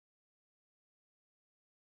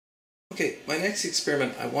Okay, my next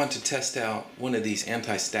experiment, I want to test out one of these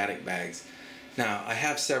anti-static bags. Now, I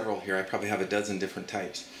have several here. I probably have a dozen different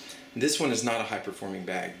types. This one is not a high-performing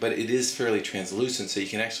bag, but it is fairly translucent, so you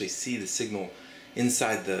can actually see the signal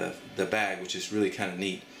inside the bag, which is really kind of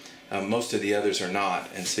neat. Most of the others are not,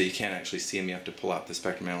 and so you can't actually see them. You have to pull out the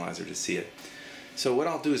spectrum analyzer to see it. So what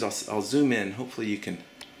I'll do is I'll zoom in. Hopefully you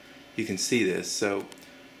can see this. So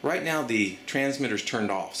right now the transmitter's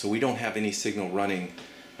turned off, so we don't have any signal running.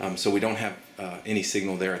 So we don't have any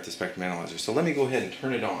signal there at the spectrum analyzer. So let me go ahead and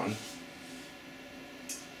turn it on.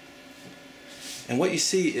 And what you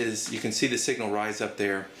see is, you can see the signal rise up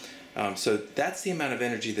there. So that's the amount of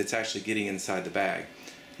energy that's actually getting inside the bag.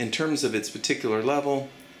 In terms of its particular level,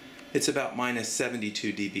 it's about minus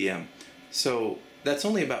 72 dBm. So that's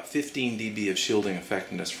only about 15 dB of shielding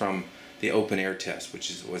effectiveness from the open air test,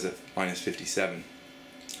 which was at minus 57.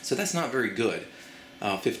 So that's not very good.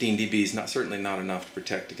 15 dB is certainly not enough to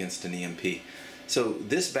protect against an EMP. So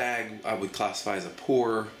this bag I would classify as a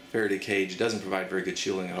poor Faraday cage. It doesn't provide very good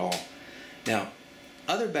shielding at all. Now,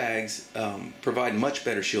 other bags provide much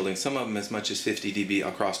better shielding, some of them as much as 50 dB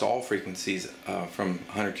across all frequencies from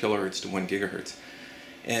 100 kilohertz to 1 gigahertz.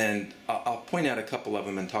 And I'll point out a couple of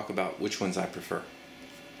them and talk about which ones I prefer.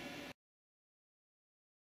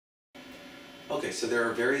 Okay, so there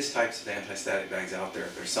are various types of anti-static bags out there.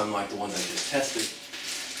 There's some like the ones I just tested,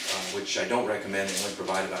 which I don't recommend. They only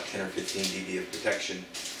provide about 10 or 15 dB of protection.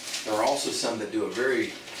 There are also some that do a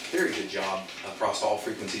very good job across all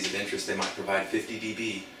frequencies of interest. They might provide 50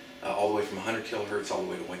 dB all the way from 100 kilohertz all the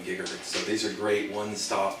way to 1 gigahertz. So these are great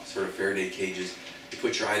one-stop sort of Faraday cages. You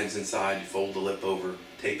put your items inside, you fold the lip over,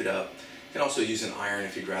 tape it up. You can also use an iron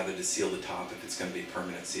if you'd rather to seal the top if it's going to be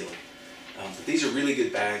permanent sealing. But these are really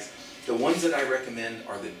good bags. The ones that I recommend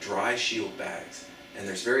are the dry shield bags. And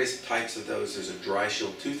there's various types of those. There's a dry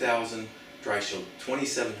shield 2000, dry shield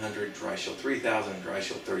 2700, dry shield 3000, and dry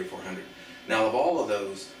shield 3400. Now of all of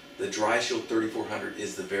those, the dry shield 3400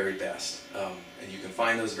 is the very best. And you can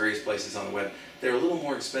find those various places on the web. They're a little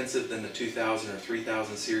more expensive than the 2000 or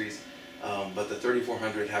 3000 series, but the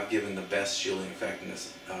 3400 have given the best shielding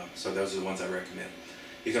effectiveness. So those are the ones I recommend.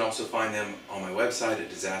 You can also find them on my website at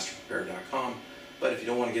disasterprepare.com. But if you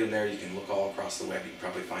don't want to get them there, you can look all across the web. You can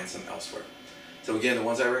probably find some elsewhere. So again, the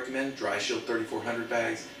ones I recommend, Dry Shield 3400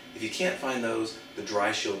 bags. If you can't find those, the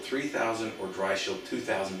Dry Shield 3000 or Dry Shield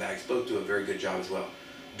 2000 bags both do a very good job as well.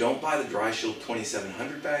 Don't buy the Dry Shield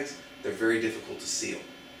 2700 bags. They're very difficult to seal.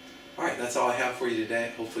 Alright, that's all I have for you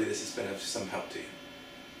today. Hopefully this has been of some help to you.